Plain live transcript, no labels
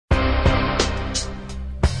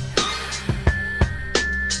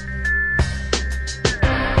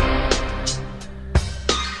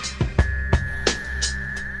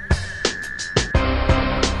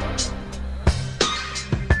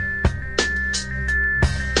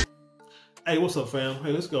Hey, what's up, fam?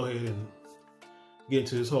 Hey, let's go ahead and get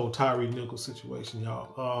into this whole Tyre Nichols situation,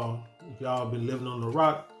 y'all. If y'all been living on the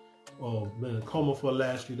rock or been in a coma for the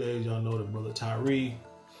last few days, y'all know that brother Tyre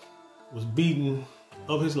was beaten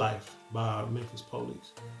of his life by Memphis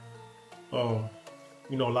police.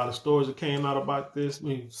 You know, a lot of stories that came out about this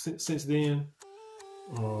since then.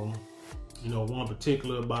 You know, one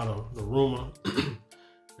particular about the rumor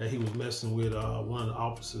that he was messing with one of the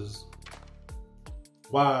officers'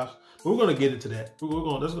 wives. But we're gonna get into that.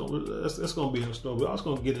 That's gonna be in the story. We're also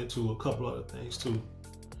gonna get into a couple other things too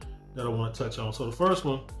that I want to touch on. So the first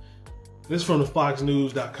one, this is from the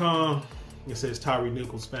FoxNews.com. It says Tyre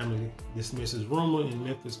Nichols' family dismisses rumor in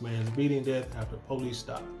Memphis man's beating death after police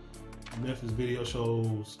stop. The Memphis video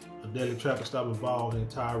shows a deadly traffic stop involved in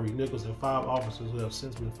Tyre Nichols and 5 officers who have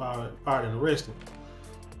since been fired and arrested.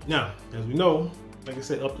 Now, as we know, like I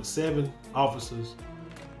said, up to 7 officers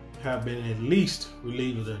have been at least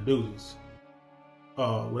relieved of their duties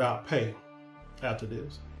without pay after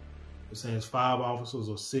this. It says 5 officers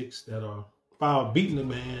or 6 that are 5 beating the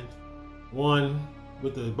man, 1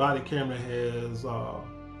 with the body camera has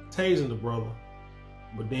tasing the brother,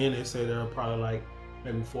 but then they say there are probably like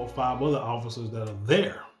maybe 4 or 5 other officers that are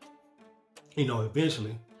there, you know,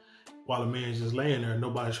 eventually, while the man's just laying there,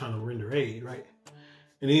 nobody's trying to render aid, right?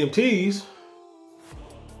 And the EMTs,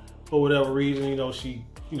 for whatever reason,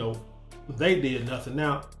 you know, they did nothing.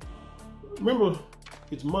 Now, remember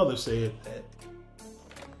his mother said that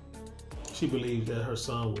she believes that her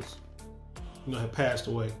son was, you know, had passed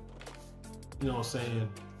away, you know what I'm saying,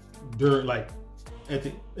 during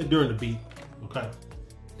the beat, okay?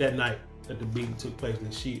 That night that the beating took place,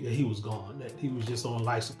 that he was gone, that he was just on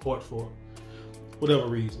life support for whatever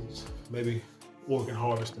reasons, maybe organ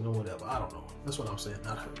harvesting or whatever, I don't know. That's what I'm saying,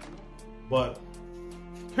 not her. But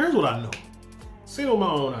here's what I know. Seen it with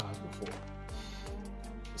my own eyes before.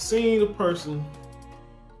 Seen a person,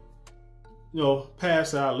 you know,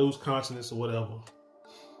 pass out, lose consciousness or whatever,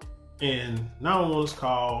 and 911 is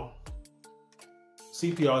called,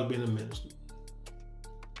 CPR is being administered.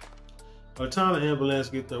 By the time the ambulance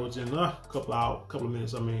get there, within a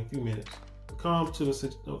few minutes, come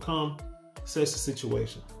assess the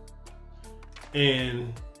situation,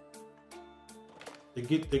 and they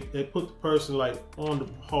put the person like on the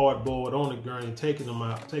hardboard, on the gurney, taking them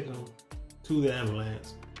to the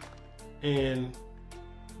ambulance, and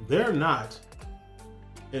they're not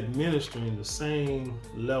administering the same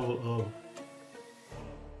level of,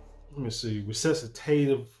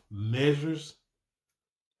 resuscitative measures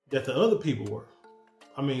that the other people were.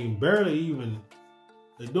 I mean, barely even,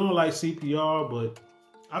 they're doing like CPR, but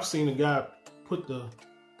I've seen a guy put the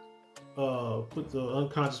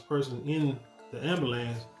unconscious person in the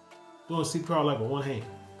ambulance doing CPR like with one hand.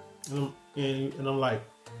 And I'm like,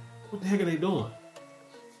 what the heck are they doing?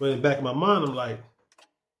 But in the back of my mind, I'm like,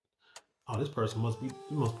 oh, this person must be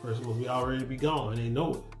already be gone, and they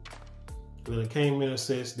know it. But they came in,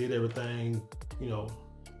 assessed, did everything, you know,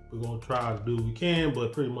 we're gonna try to do what we can,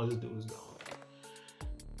 but pretty much this dude is gone.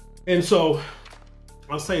 And so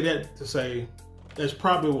I say that to say that's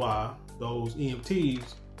probably why those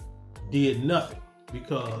EMTs did nothing,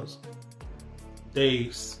 because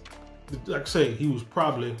they, like I say, he was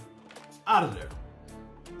probably out of there.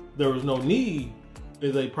 There was no need,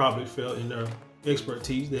 as they probably felt in their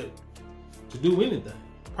expertise, that to do anything.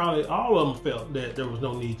 Probably all of them felt that there was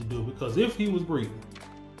no need to do it, because if he was breathing,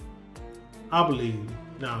 I believe,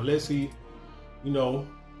 now unless he, you know,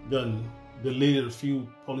 done deleted a few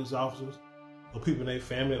police officers or people in their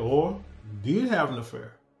family, or did have an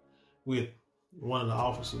affair with one of the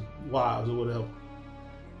officers' wives or whatever,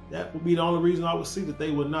 that would be the only reason I would see that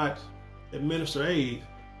they would not administer aid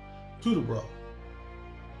to the brother.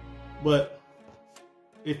 But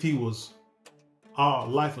if he was,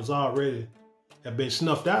 life was already have been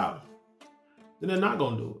snuffed out, then they're not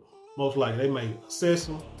gonna do it. Most likely they may assess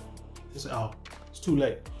him and say, oh, it's too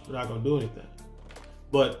late, we're not gonna do anything.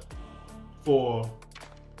 But for,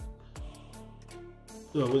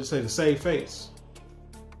 to save face,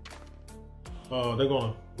 they're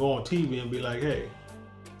gonna go on TV and be like, hey,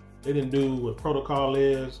 they didn't do what protocol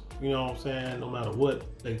is, you know what I'm saying, no matter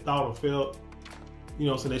what they thought or felt, you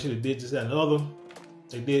know what I'm saying, they should have did this, that, and the other.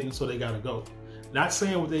 They didn't, so they gotta go. Not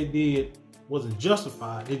saying what they did wasn't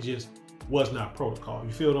justified, it just was not protocol.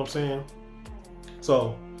 You feel what I'm saying?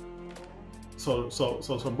 So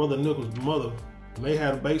Brother Nichols' mother may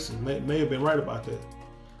have a basis, may have been right about that.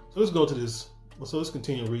 So let's go to this. So let's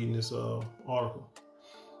continue reading this article.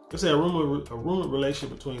 It said a rumored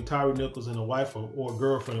relationship between Tyre Nichols and a wife or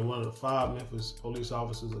girlfriend of one of the 5 Memphis police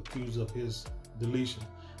officers accused of his deletion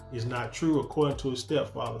is not true, according to his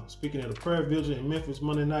stepfather. Speaking at a prayer vigil in Memphis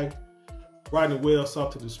Monday night, Rodney Wells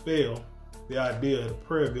sought to dispel the idea of a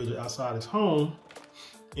prayer vigil outside his home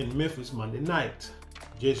in Memphis Monday night,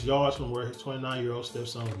 just yards from where his 29-year-old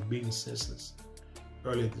stepson was beaten senseless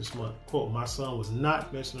earlier this month. Quote, "My son was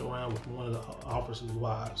not messing around with one of the officer's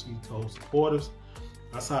wives," he told supporters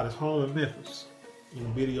outside his home in Memphis in a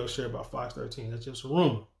video shared by Fox 13. That's just a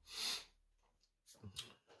rumor.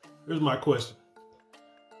 Here's my question.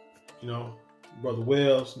 You know, Brother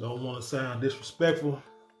Wells don't want to sound disrespectful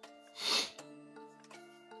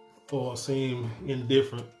or seem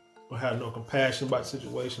indifferent or have no compassion about the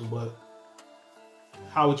situation, but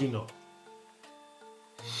how would you know?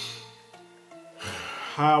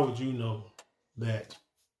 How would you know that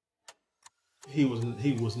he was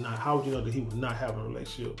not? How would you know that he was not having a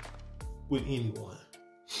relationship with anyone,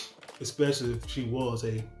 especially if she was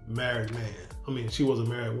a married man? I mean, she was a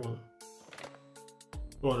married woman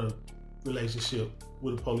or in a relationship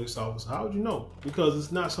with a police officer. How would you know? Because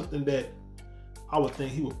it's not something that I would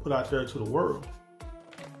think he would put out there to the world.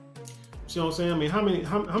 See what I'm saying? I mean,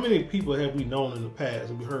 how many people have we known in the past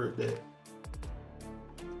and we heard that,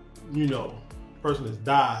 you know, person has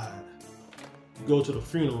died, you go to the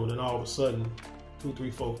funeral, and all of a sudden 2,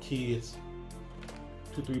 3, 4 kids,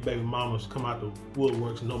 2, 3 baby mamas come out the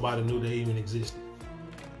woodworks and nobody knew they even existed.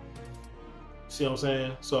 See what I'm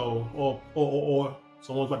saying? So, or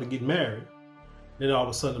someone's about to get married, then all of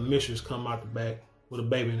a sudden the mistress come out the back with a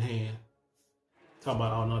baby in hand, talking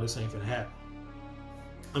about, oh no, this ain't gonna happen.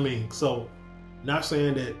 I mean, so not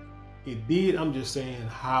saying that it did, I'm just saying,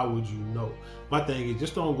 how would you know? My thing is,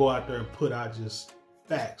 just don't go out there and put out just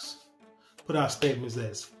facts. Put out statements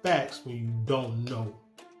that's facts when you don't know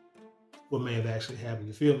what may have actually happened.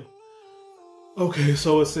 You feel me? Okay,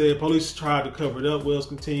 so it said police tried to cover it up. Wells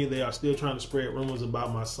continued, "They are still trying to spread rumors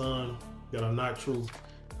about my son that are not true.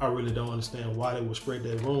 I really don't understand why they would spread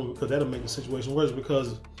that rumor, because that'll make the situation worse.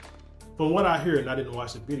 Because from what I hear, and I didn't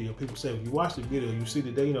watch the video, people say if you watch the video, you see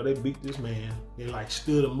that they, you know, they beat this man, they like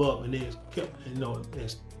stood him up and then kept, you know, and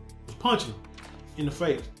was punching him in the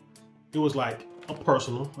face. It was like a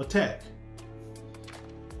personal attack.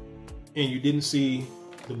 And you didn't see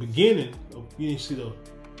the beginning of, you didn't see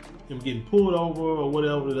him getting pulled over or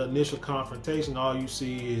whatever, the initial confrontation. All you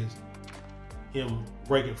see is him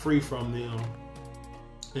breaking free from them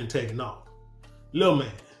and taking off. Little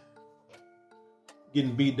man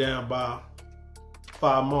getting beat down by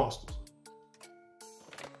 5 monsters.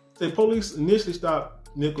 The police initially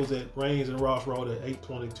stopped Nichols at Rains and Ross Road at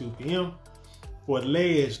 8:22 p.m. for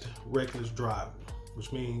alleged reckless driving,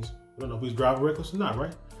 which means, I don't know if he's driving reckless or not,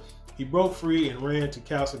 right? He broke free and ran to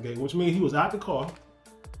Castlegate, which means he was out the car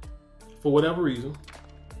for whatever reason,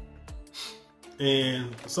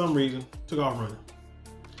 and for some reason took off running.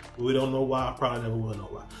 We don't know why, probably never will know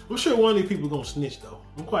why. I'm sure one of these people gonna snitch though.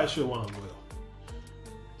 I'm quite sure one of them will.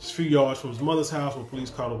 Just a few yards from his mother's house when police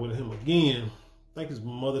caught up with him again. I think his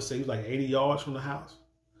mother said he was like 80 yards from the house.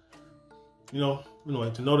 You know,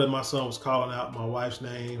 to know that my son was calling out my wife's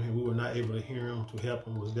name and we were not able to hear him to help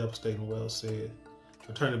him was devastating, Wells said.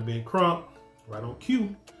 Attorney Ben Crump, right on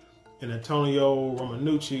cue, and Antonio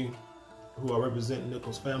Romanucci, who are representing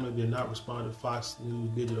Nichols' family, did not respond to Fox News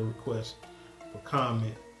digital requests for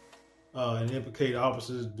comment. And implicated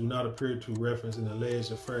officers do not appear to reference an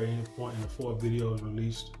alleged affair at any point in the 4 videos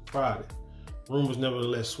released Friday. Rumors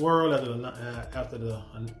nevertheless swirled after the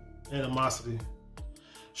animosity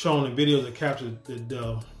shown in videos that captured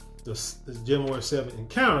the January 7th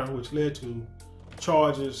encounter, which led to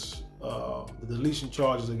charges, the deletion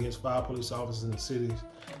charges against 5 police officers in the city's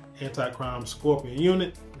anti-crime Scorpion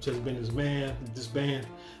unit, which has been disbanded.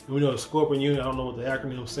 And we know the Scorpion unit, I don't know what the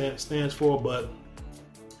acronym stands for, but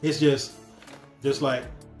it's just like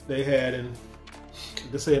they had in,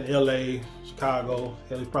 let's say in LA, Chicago,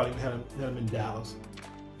 hell, they probably had them in Dallas.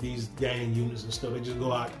 These gang units and stuff, they just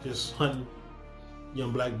go out just hunting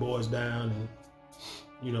young black boys down, and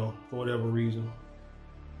you know, for whatever reason,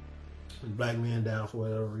 and black men down for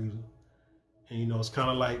whatever reason. And you know, it's kind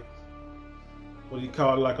of like, what do you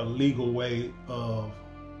call it, like a legal way of,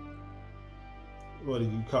 what do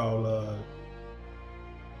you call,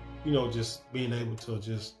 you know, just being able to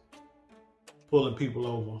just pulling people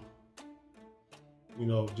over, you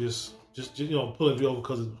know, just you know, pulling people over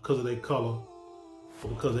because of their color, or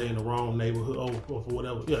because they're in the wrong neighborhood, or for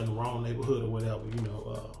whatever, yeah, in the wrong neighborhood or whatever, you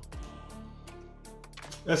know.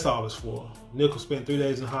 That's all it's for. Nichols spent 3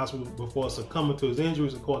 days in the hospital before succumbing to his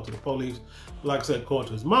injuries, according to the police. Like I said, according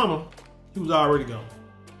to his mama, he was already gone.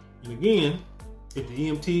 And again, if the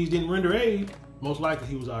EMTs didn't render aid, most likely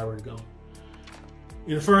he was already gone.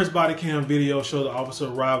 In the first body cam video showed the officer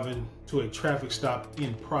arriving to a traffic stop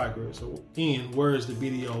in progress. So where is the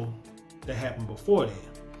video that happened before then?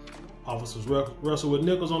 Officers wrestle with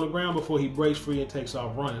Nichols on the ground before he breaks free and takes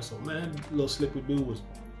off running. So man, little slippery dude was,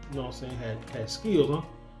 you know what I'm saying, had skills, huh?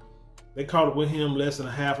 They caught up with him less than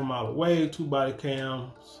a half a mile away. 2 body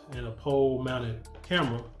cams and a pole-mounted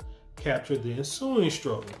camera captured the ensuing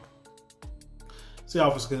struggle. See,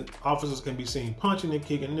 officers can be seen punching and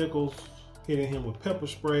kicking Nichols, hitting him with pepper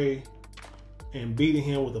spray, and beating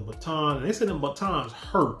him with a baton. And they said them batons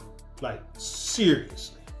hurt, like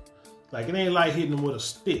seriously. Like it ain't like hitting him with a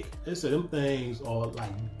stick. They said them things are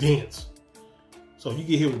like dense. So if you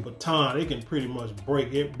get hit with a baton, they can pretty much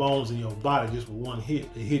break your bones in your body just with one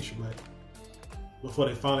hit. They hit you, man. Before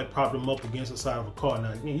they finally propped him up against the side of a car.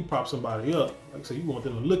 Now, again, you prop somebody up, like I said, you want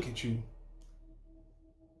them to look at you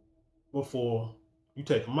before you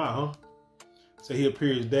take them out, huh? So he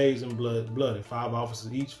appears dazed and bloody. 5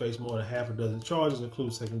 officers each face more than half a dozen charges,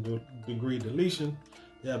 including second-degree deletion.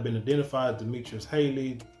 They have been identified: Demetrius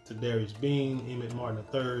Haley, Tadarius Bean, Emmett Martin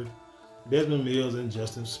III, Desmond Mills, and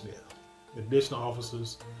Justin Smith. Additional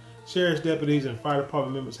officers, sheriff's deputies, and fire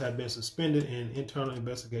department members have been suspended, and internal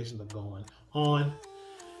investigations are going on,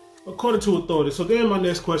 according to authorities. So then my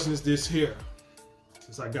next question is this here.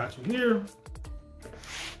 Since I got you here,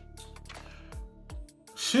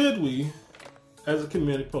 should we, as a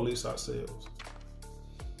community, police ourselves?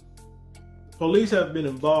 Police have been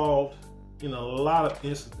involved in a lot of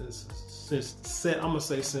incidents since the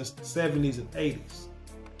 70s and 80s.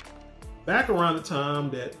 Back around the time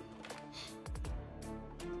that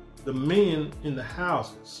the men in the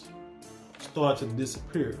houses started to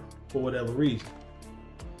disappear for whatever reason.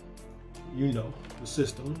 You know, the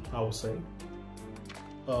system, I would say,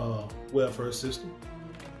 welfare system,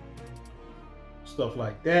 stuff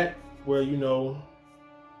like that, where, you know,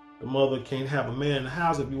 the mother can't have a man in the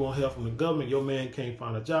house if you want help from the government. Your man can't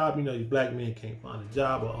find a job. You know, your black men can't find a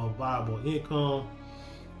job or a viable income.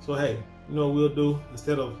 So, hey, you know what we'll do?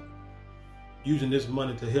 Instead of using this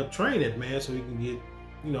money to help train that man so he can get,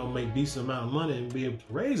 you know, make decent amount of money and be able to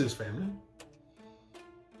raise his family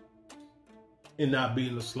and not be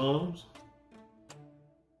in the slums,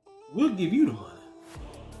 we'll give you the money.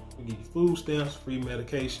 We'll give you food stamps, free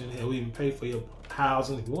medication, hell, we even pay for your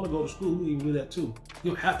housing. If you want to go to school, we can do that too.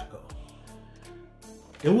 You don't have to go.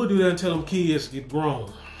 And we'll do that until them kids get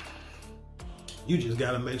grown. You just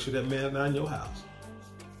got to make sure that man's not in your house.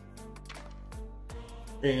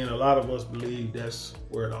 And a lot of us believe that's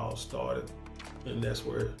where it all started. And that's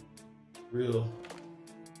where real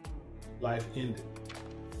life ended.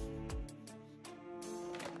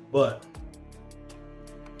 But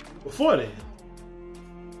before then,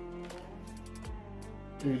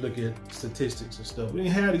 when you look at statistics and stuff, we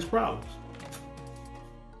didn't have these problems.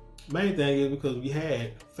 Main thing is because we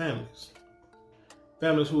had families.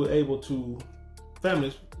 Families who were able to,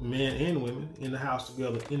 families, men and women, in the house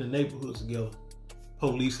together, in the neighborhoods together,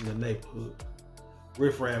 police in the neighborhood.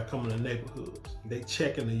 Riffraff coming to neighborhoods. They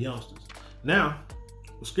checking the youngsters. Now,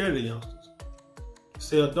 we're scared of the youngsters. They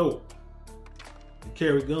sell dope. They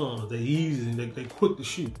carry guns. They easy. They quick to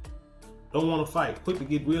shoot. Don't want to fight. Quick to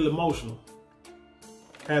get real emotional.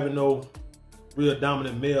 Having no real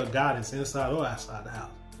dominant male guidance inside or outside the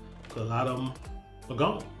house. Because a lot of them are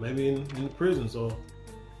gone. Maybe in the prisons or,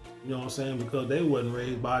 you know what I'm saying? Because they wasn't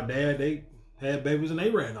raised by a dad. They had babies and they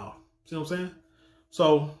ran off. See what I'm saying?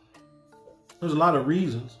 So, there's a lot of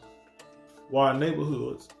reasons why our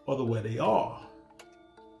neighborhoods are the way they are.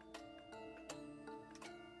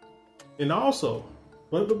 And also,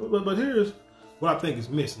 but here's what I think is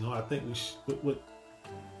missing. Or I think we should, with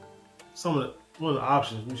one of the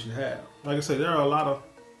options we should have. Like I say, there are a lot of,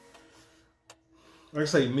 like I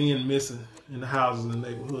say, men missing in the houses in the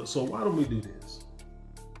neighborhood. So why don't we do this?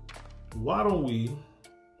 Why don't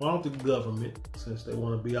the government, since they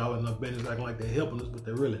want to be all in our business acting like they're helping us, but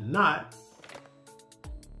they're really not,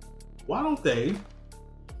 why don't they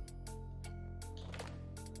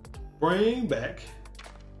bring back,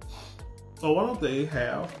 or why don't they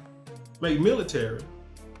make military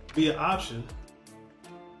be an option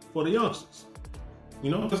for the youngsters? You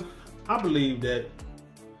know, because I believe that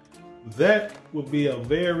would be a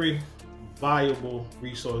very valuable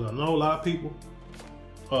resource. I know a lot of people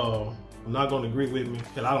are not going to agree with me,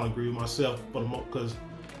 and I don't agree with myself, because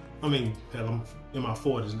I'm in my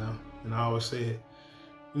 40s now, and I always said,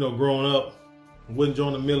 you know, growing up, I wouldn't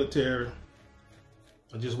join the military.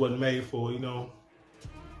 I just wasn't made for, you know.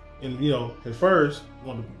 And, you know, at first,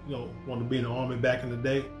 wanted to be in the army back in the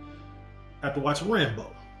day. After watching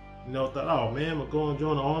Rambo, you know, thought, oh man, I'm gonna go and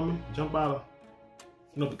join the army, jump out of,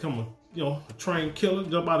 you know, become a trained killer,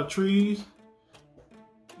 jump out of trees,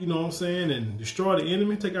 you know what I'm saying, and destroy the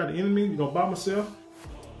enemy, take out the enemy, you know, by myself,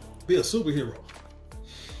 be a superhero.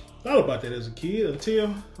 thought about that as a kid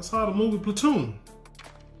until I saw the movie Platoon.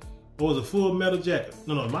 Or was it Full Metal Jacket?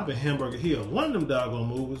 No, it might be Hamburger Hill. One of them doggone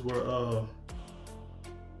movies where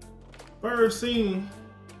first scene,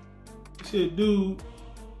 this dude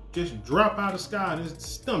just drop out of the sky and his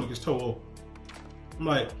stomach is tore open. I'm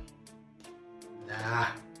like, nah,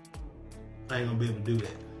 I ain't gonna be able to do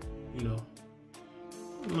that. You know,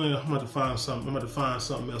 I'm gonna find something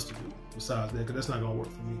else to do besides that, because that's not gonna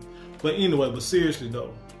work for me. But anyway, but seriously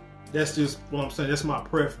though, that's just what I'm saying. That's my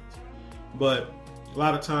preference. But a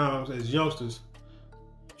lot of times as youngsters,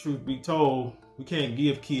 truth be told, we can't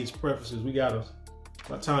give kids preferences.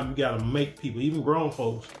 By the time you gotta make people, even grown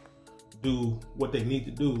folks, do what they need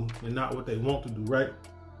to do and not what they want to do, right?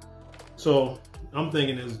 So I'm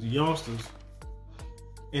thinking as the youngsters,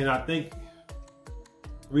 and I think the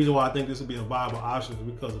reason why I think this would be a viable option is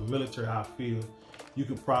because of military. I feel you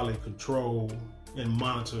could probably control and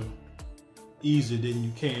monitor easier than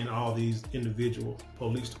you can all these individual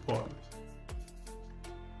police departments.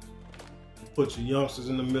 Put your youngsters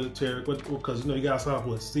in the military, because you got to start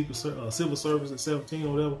with civil service at 17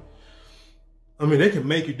 or whatever. I mean, they can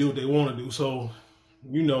make you do what they want to do. So,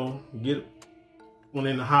 when they're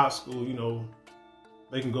in the high school,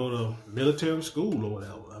 they can go to military school or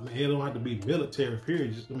whatever. I mean, it don't have to be military,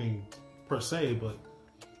 period. Per se, but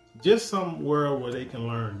just somewhere where they can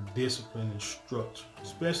learn discipline and structure,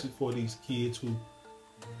 especially for these kids who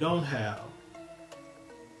don't have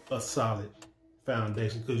a solid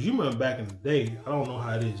foundation. Because you remember back in the day, I don't know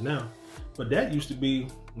how it is now, but that used to be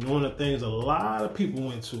one of the things a lot of people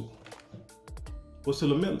went to, was to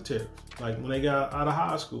the military. Like when they got out of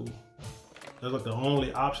high school, that was like the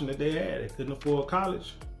only option that they had. They couldn't afford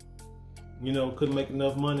college, couldn't make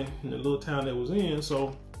enough money in the little town they was in,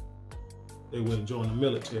 so they went and joined the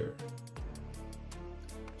military.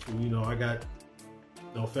 So, I got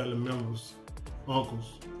family members,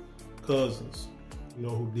 uncles, cousins,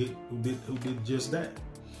 who did just that,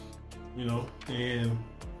 and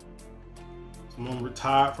some of them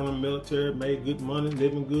retired from the military, made good money,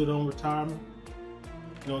 living good on retirement.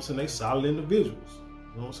 You know what I'm saying? They solid individuals.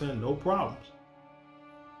 You know what I'm saying? No problems.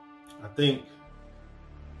 I think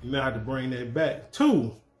you may have to bring that back.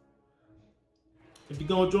 2, if you're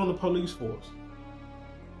gonna join the police force,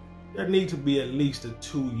 there needs to be at least a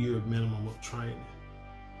 2-year minimum of training.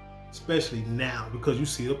 Especially now, because you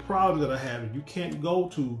see the problems that are happening. You can't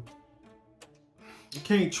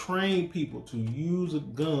train people to use a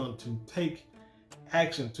gun, to take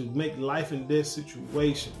action, to make life and death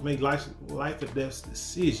situations, make life and death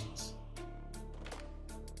decisions,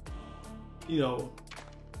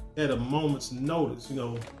 at a moment's notice, and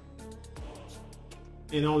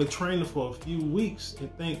only train them for a few weeks and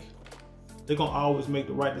think they're gonna always make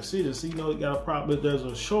the right decision. See, you got a problem. There's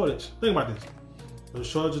a shortage. Think about this. There's a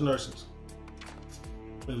shortage of nurses.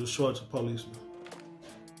 There's a shortage of policemen.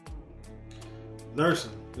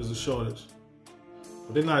 Nursing is a shortage.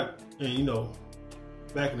 But they're not, and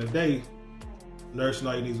back in the day, nursing,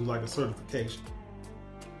 all you need was like a certification.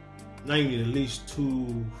 Now you need at least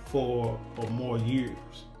 2, 4, or more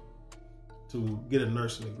years to get a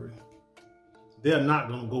nursing degree. They're not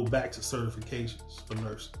going to go back to certifications for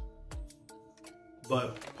nursing.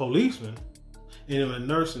 But policemen, and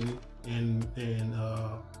nursing, and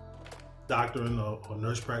doctoring or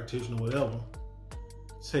nurse practitioner, whatever,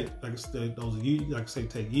 take, like I said,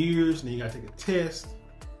 take years, and then you got to take a test,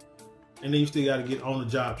 and then you still got to get on the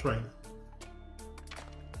job training.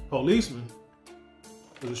 Policemen,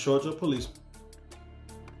 there's a shortage of policemen.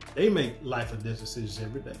 They make life or death decisions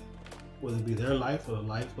every day, whether it be their life or the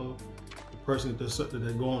life of the person that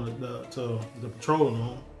they're going to the patrolling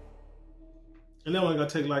on. And they only got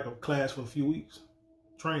to take like a class for a few weeks.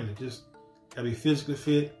 Training, just gotta be physically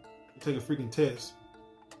fit, take a freaking test,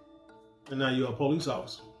 and now you're a police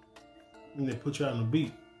officer. And they put you out on the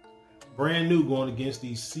beat. Brand new, going against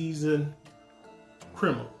these seasoned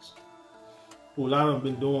criminals, who a lot of them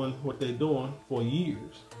been doing what they're doing for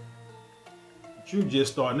years. But you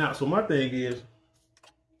just starting out. So my thing is,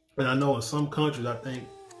 and I know in some countries, I think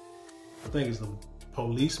it's the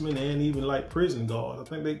policemen and even like prison guards. I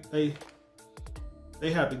think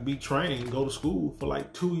they have to be trained, go to school for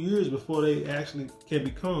like 2 years before they actually can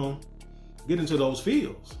get into those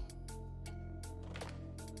fields.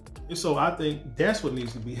 And so I think that's what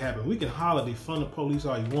needs to be happening. We can holler, defund the police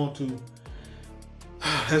all you want to.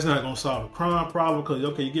 That's not gonna solve the crime problem, because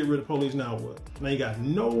okay, you get rid of police, now what? Now you got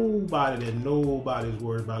nobody that nobody's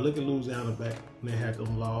worried about. Look at Louisiana back when they had those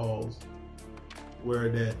laws where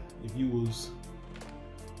that if you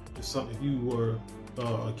were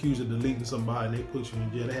accused of deleting somebody and they put you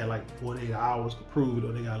in jail, they had like 48 hours to prove it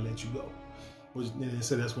or they gotta let you go. Which then they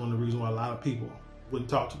said that's one of the reasons why a lot of people wouldn't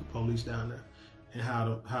talk to the police down there, and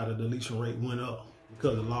how the deletion rate went up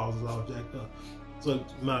because the laws is all jacked up. So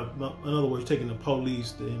in other words, taking the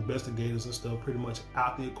police, the investigators and stuff pretty much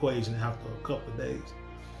out the equation after a couple of days.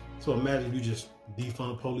 So imagine if you just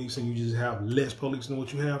defund the police and you just have less police than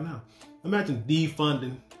what you have now. Imagine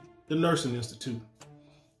defunding the nursing institute,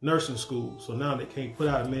 nursing school. So now they can't put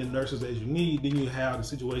out as many nurses as you need. Then you have the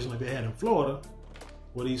situation like they had in Florida,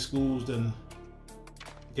 where these schools then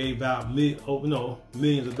gave out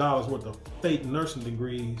millions of dollars worth of fake nursing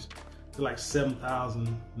degrees to like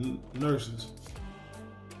 7,000 nurses.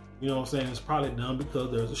 You know what I'm saying? It's probably done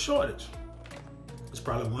because there's a shortage. It's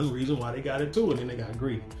probably one reason why they got into it, and they got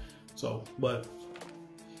greedy. So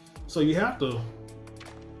you have to,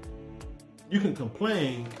 you can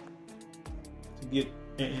complain to get,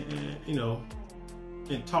 and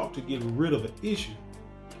talk to get rid of an issue,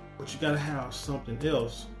 but you gotta have something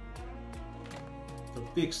else to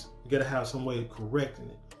fix it. You gotta have some way of correcting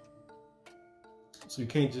it. So you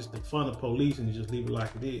can't just defund the police and just leave it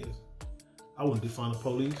like it is. I wouldn't defund the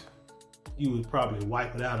police. You would probably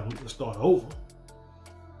wipe it out and start over.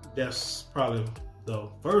 That's probably the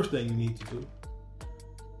first thing you need to do.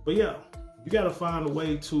 But yeah, you got to find a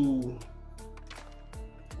way to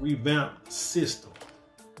revamp the system,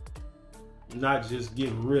 not just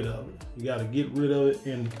get rid of it. You got to get rid of it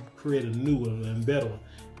and create a new one and better one.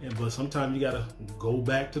 But sometimes you got to go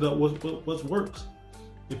back to what works.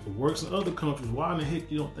 If it works in other countries, why in the heck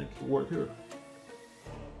you don't think it can work here?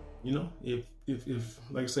 You know, if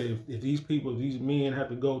like I say, if these people, these men have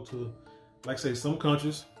to go to, like I say, some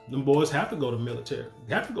countries, them boys have to go to military.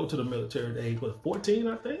 They have to go to the military at age, 14,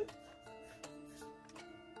 I think?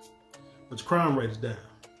 But the crime rate is down.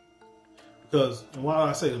 Because, and why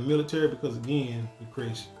I say the military, because again, it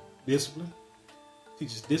creates discipline,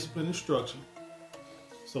 teaches discipline and structure.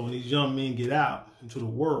 So when these young men get out into the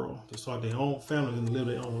world to start their own families and live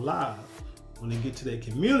their own lives, when they get to their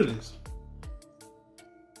communities,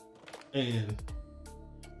 and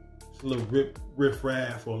it's a little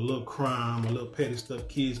riff-raff or a little crime or a little petty stuff,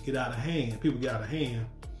 kids get out of hand, people get out of hand,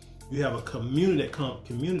 you have a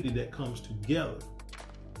community that comes together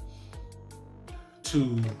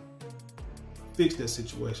to fix that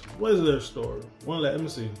situation. What is their story? Let me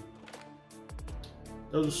see.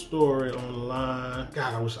 There's a story online.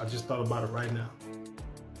 God, I just thought about it right now.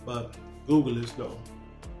 But Google this though.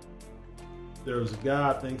 There was a guy,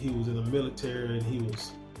 I think he was in the military, and he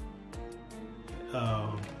was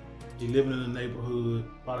living in a neighborhood,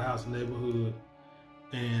 bought a house in the neighborhood,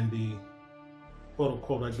 and the quote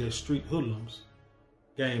unquote, I guess, street hoodlums,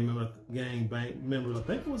 gang members, I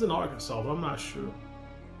think it was in Arkansas, but I'm not sure.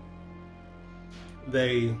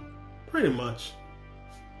 They pretty much,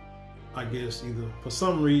 I guess, either for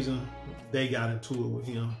some reason they got into it with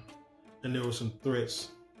him, and there were some threats,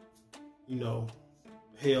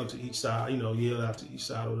 held to each side, yelled out to each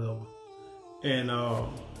side or whatever. And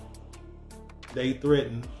they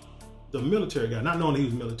threatened the military guy, not knowing he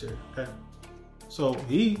was military, okay? So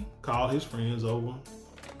he called his friends over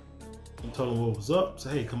and told them what was up.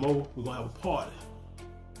 Said, hey, come over, we're gonna have a party.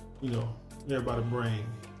 Everybody bring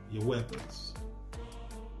your weapons.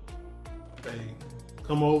 They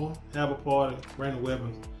come over, have a party, bring the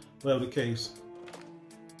weapons, whatever the case.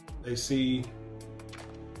 They see,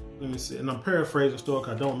 let me see, and I'm paraphrasing the story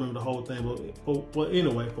because I don't remember the whole thing, but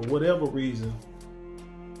anyway, for whatever reason,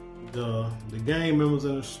 the gang members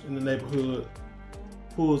in the neighborhood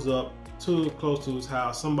pulls up too close to his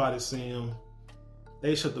house. Somebody see him.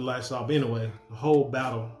 They shut the lights off. Anyway, the whole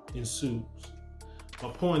battle ensues. My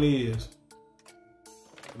point is,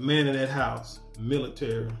 the man in that house,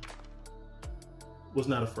 military, was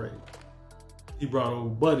not afraid. He brought over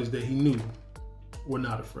buddies that he knew were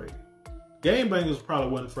not afraid. Gangbangers probably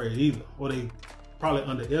wasn't afraid either, or they probably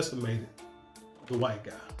underestimated the white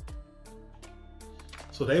guy.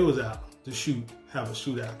 So they was out to have a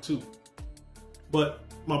shootout too. But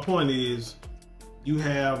my point is, you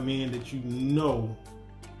have men that you know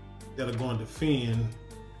that are going to defend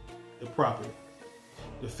the property,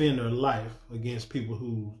 defend their life against people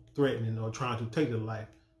who threatening or trying to take their life,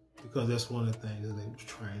 because that's one of the things that they was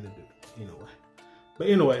trying to do anyway. But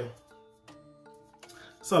anyway,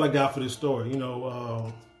 that's all I got for this story.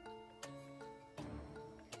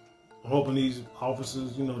 I'm hoping these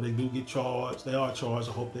officers, they do get charged. They are charged.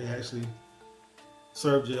 I hope they actually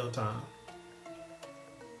serve jail time.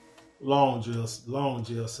 Long jail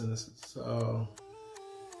sentences. I'm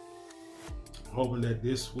hoping that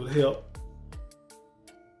this would help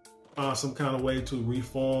find some kind of way to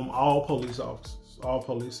reform all police officers,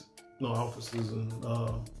 officers and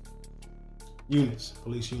units,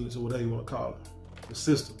 police units, or whatever you want to call it. The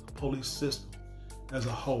system, the police system as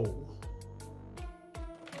a whole.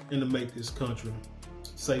 and to make this country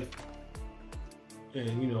safer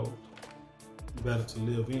and, you know, better to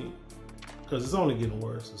live in. Because it's only getting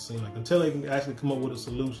worse, it seems like. Until they can actually come up with a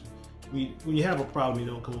solution. When you have a problem, you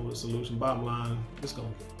don't come up with a solution. Bottom line, it's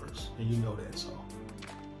going to get worse. And you know that, so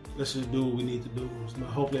let's just do what we need to do.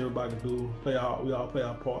 Hopefully everybody we all play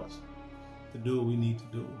our parts to do what we need to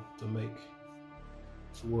do to make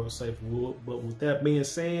the world safer. But with that being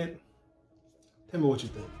said, tell me what you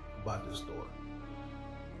think about this story.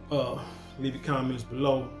 Leave your comments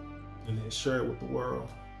below and then share it with the world.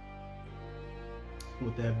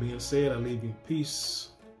 With that being said, I leave you in peace,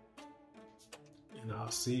 and I'll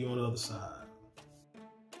see you on the other side.